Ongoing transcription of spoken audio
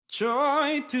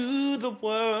Joy to the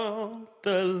world,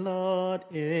 the Lord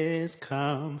is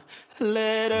come.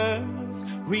 Let earth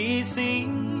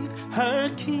receive her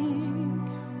King.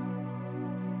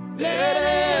 Let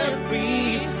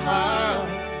every heart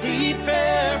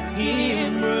prepare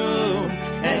him room.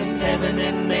 And heaven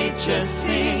and nature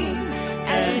sing.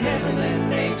 And heaven and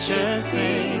nature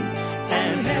sing.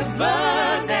 And heaven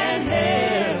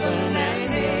and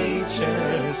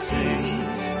nature sing.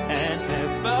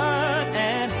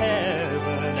 And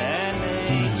heaven and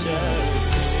nature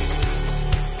sing.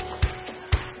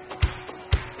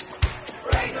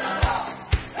 Praise the Lord.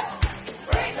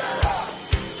 Praise the Lord.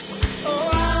 Oh,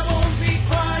 I won't be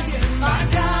quiet. My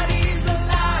God is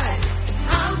alive.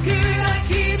 How could I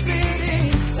keep it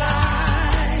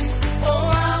inside? Oh,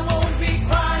 I won't be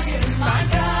quiet. My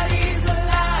God is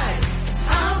alive.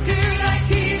 How could I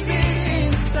keep it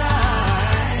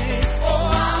inside? Oh,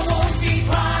 I won't be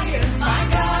quiet. My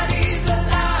God is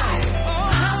alive. Oh,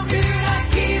 how could I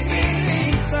keep it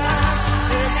inside?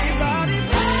 Everybody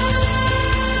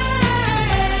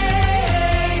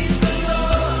praise the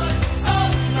Lord, oh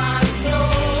my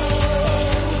soul.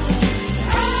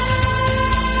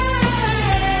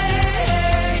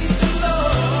 Praise the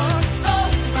Lord, oh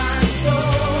my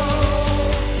soul.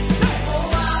 Say, oh,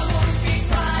 I won't be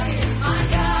quiet. My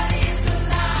God is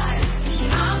alive.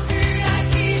 How could I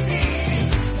keep it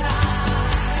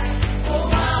inside? Oh,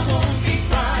 I won't be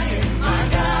quiet. My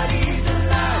God is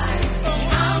alive. Oh,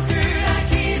 how could I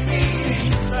keep it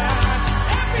inside?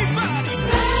 Everybody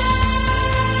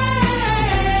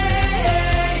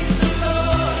praise the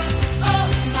Lord, oh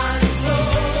my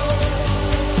soul.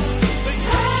 Say,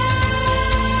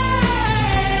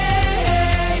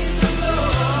 praise the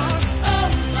Lord, oh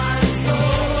my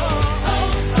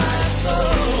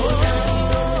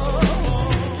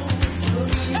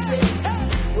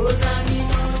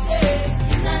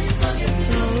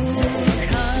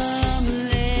Come,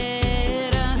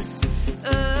 let us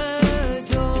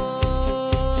adore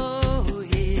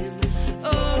him.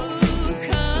 Oh,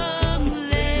 come,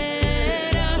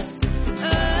 let us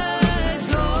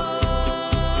adore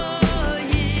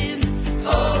him. Oh,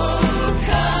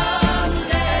 come,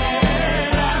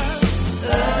 let us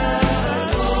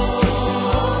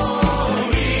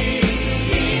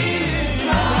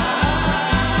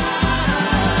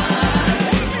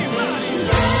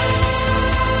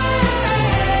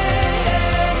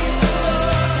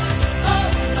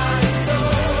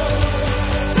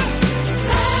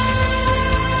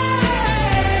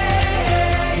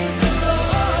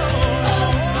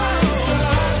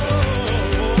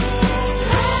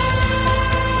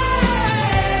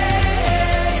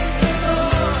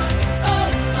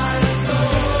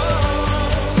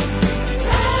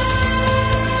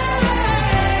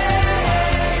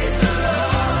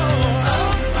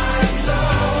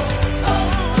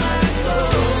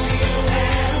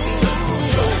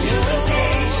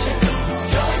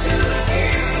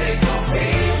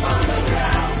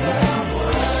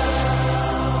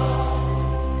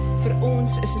Vir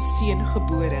ons is 'n seun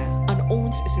gebore, aan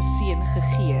ons is 'n seun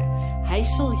gegee. Hy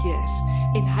sal heers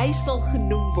en hy sal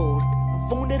genoem word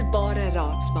Wonderbare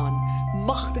Raadsman,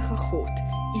 Magtige God,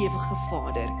 Ewige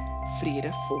Vader,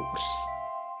 Vredevors.